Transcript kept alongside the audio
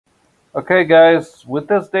Okay, guys, with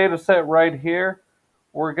this data set right here,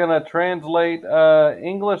 we're going to translate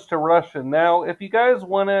English to Russian. Now, if you guys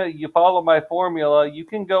want to, you follow my formula, you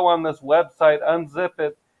can go on this website, unzip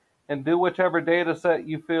it, and do whichever data set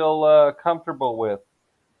you feel comfortable with.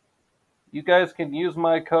 You guys can use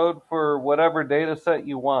my code for whatever data set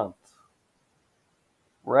you want.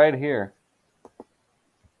 Right here.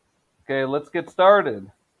 Okay, let's get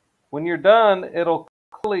started. When you're done, it'll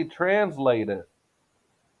quickly translate it.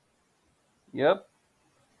 Yep.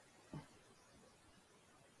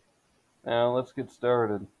 Now let's get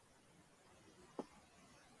started.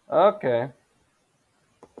 Okay.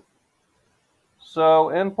 So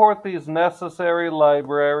import these necessary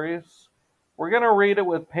libraries. We're going to read it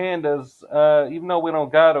with pandas, even though we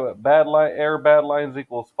don't got to it. Error bad lines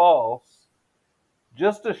equals false.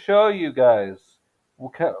 Just to show you guys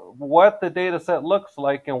what the data set looks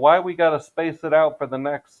like and why we got to space it out for the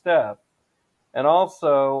next step. And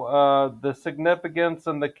also the significance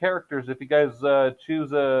and the characters if you guys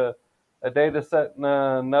choose a data set in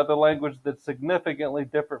another language that's significantly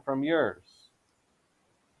different from yours.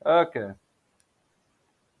 Okay.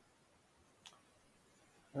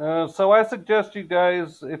 So I suggest you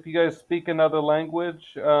guys, if you guys speak another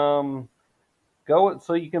language, go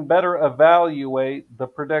so you can better evaluate the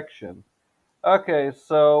prediction. Okay,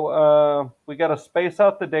 so we got to space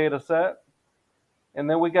out the data set, and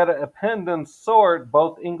then we got to append and sort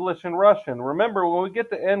both English and Russian. Remember, when we get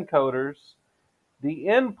to encoders, the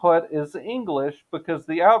input is English because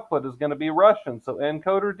the output is going to be Russian, so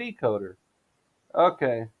encoder, decoder.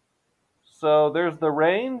 Okay, so there's the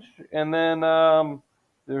range, and then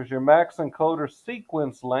there's your max encoder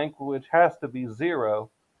sequence length, which has to be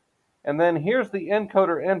 0. And then here's the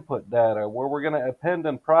encoder input data, where we're going to append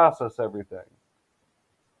and process everything.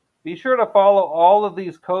 Be sure to follow all of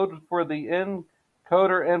these codes for the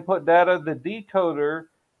encoder input data, the decoder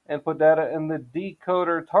input data, and the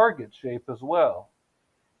decoder target shape as well.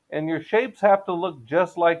 And your shapes have to look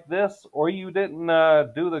just like this, or you didn't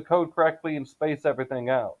do the code correctly and space everything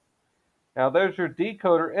out. Now there's your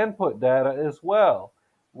decoder input data as well.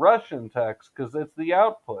 Russian text, because it's the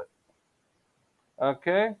output.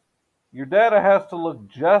 Okay? Your data has to look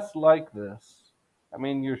just like this. I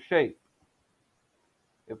mean, your shape.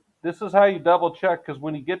 This is how you double check, because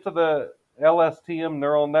when you get to the LSTM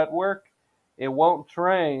neural network, it won't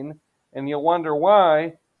train, and you'll wonder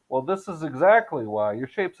why. Well, this is exactly why. Your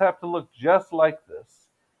shapes have to look just like this.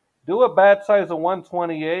 Do a batch size of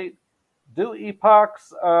 128. Do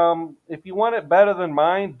epochs. If you want it better than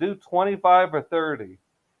mine, do 25 or 30.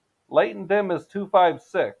 Latent dim is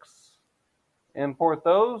 256. Import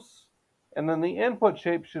those. And then the input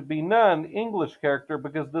shape should be none, English character,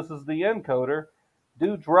 because this is the encoder.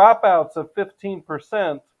 Do dropouts of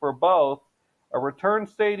 15% for both. A return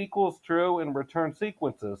state equals true and return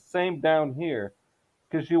sequences. Same down here,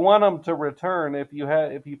 because you want them to return if you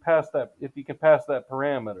can pass that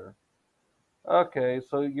parameter. Okay,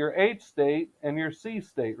 so your H state and your C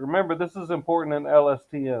state. Remember, this is important in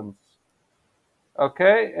LSTMs.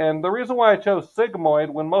 Okay, and the reason why I chose sigmoid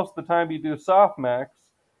when most of the time you do softmax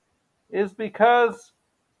is because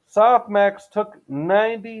softmax took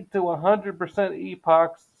 90 to 100%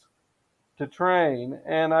 epochs to train,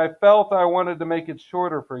 and I felt I wanted to make it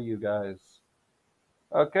shorter for you guys.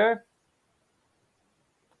 Okay?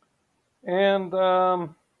 And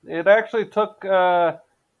it actually took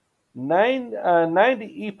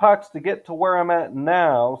 90 epochs to get to where I'm at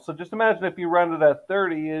now. So just imagine if you run it at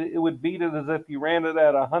 30, it would beat it as if you ran it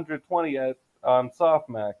at 120 on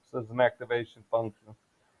softmax as an activation function.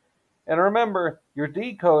 And remember, your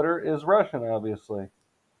decoder is Russian, obviously.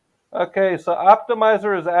 Okay, so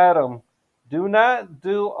optimizer is Atom. Do not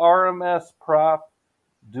do RMS prop.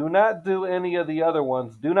 Do not do any of the other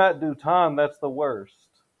ones. Do not do Tom. That's the worst.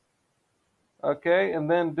 Okay, and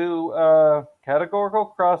then do categorical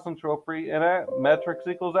cross entropy and metrics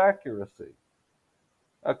equals accuracy.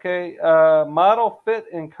 Okay, model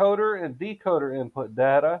fit encoder and decoder input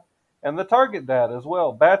data and the target data as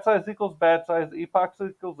well. Batch size equals batch size, epochs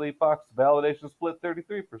equals epochs, validation split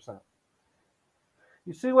 33%.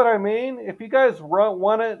 You see what I mean? If you guys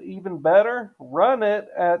want it even better, run it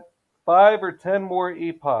at 5 or 10 more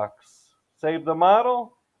epochs. Save the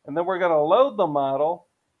model, and then we're going to load the model.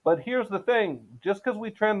 But here's the thing, just because we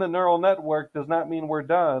train the neural network does not mean we're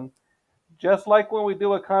done. Just like when we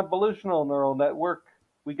do a convolutional neural network,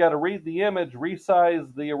 we got to read the image,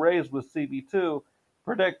 resize the arrays with CV2,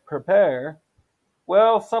 predict, prepare.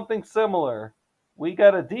 Well, something similar. We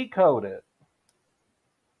got to decode it.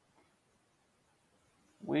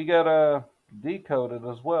 We got to decode it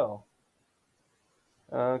as well.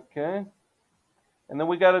 Okay. And then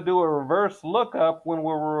we got to do a reverse lookup when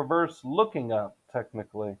we're reverse looking up,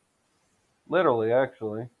 technically. Literally,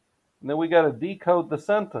 actually. And then we got to decode the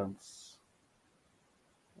sentence.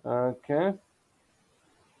 Okay.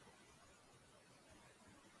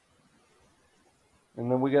 And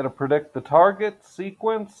then we got to predict the target,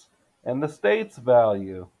 sequence, and the state's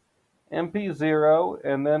value. MP0,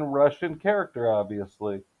 and then Russian character,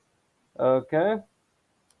 obviously. Okay.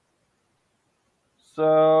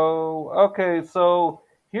 So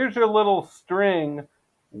here's your little string.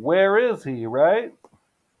 Where is he, right?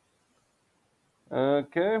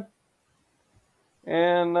 Okay.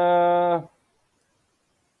 And the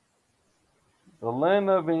len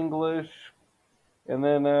of English, and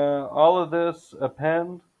then all of this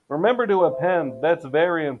append. Remember to append. That's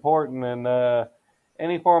very important in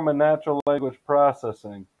any form of natural language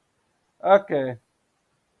processing. Okay.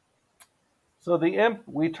 So the imp,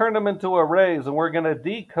 we turn them into arrays, and we're going to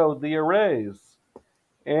decode the arrays.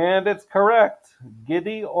 And it's correct.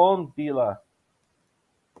 Gidi on bila.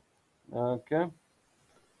 Okay.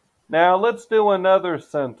 Now let's do another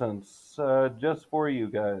sentence just for you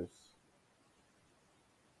guys.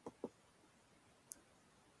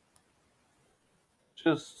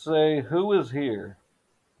 Just say, who is here?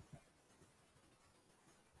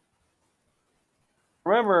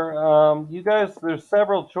 Remember, you guys, there's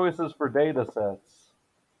several choices for data sets.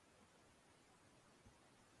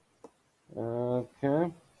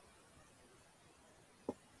 Okay.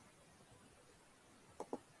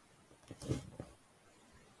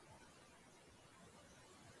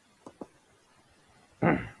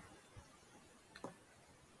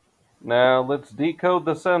 Now let's decode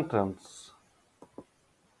the sentence.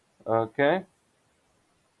 Okay.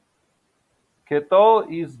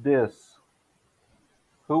 Keto is this?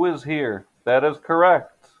 Who is here? That is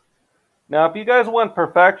correct. Now, if you guys want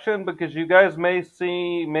perfection, because you guys may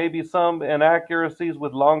see maybe some inaccuracies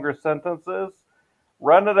with longer sentences,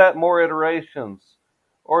 run it at more iterations.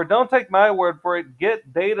 Or don't take my word for it,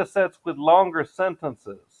 get data sets with longer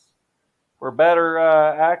sentences for better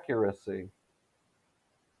accuracy.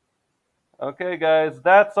 Okay, guys,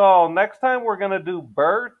 that's all. Next time we're going to do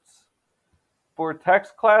BERTs for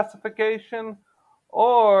text classification,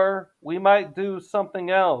 or we might do something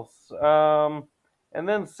else. And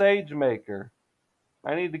then SageMaker.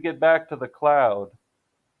 I need to get back to the cloud.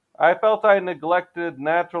 I felt I neglected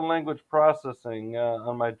natural language processing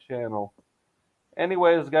on my channel.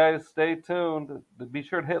 Anyways, guys, stay tuned. Be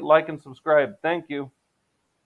sure to hit like and subscribe. Thank you.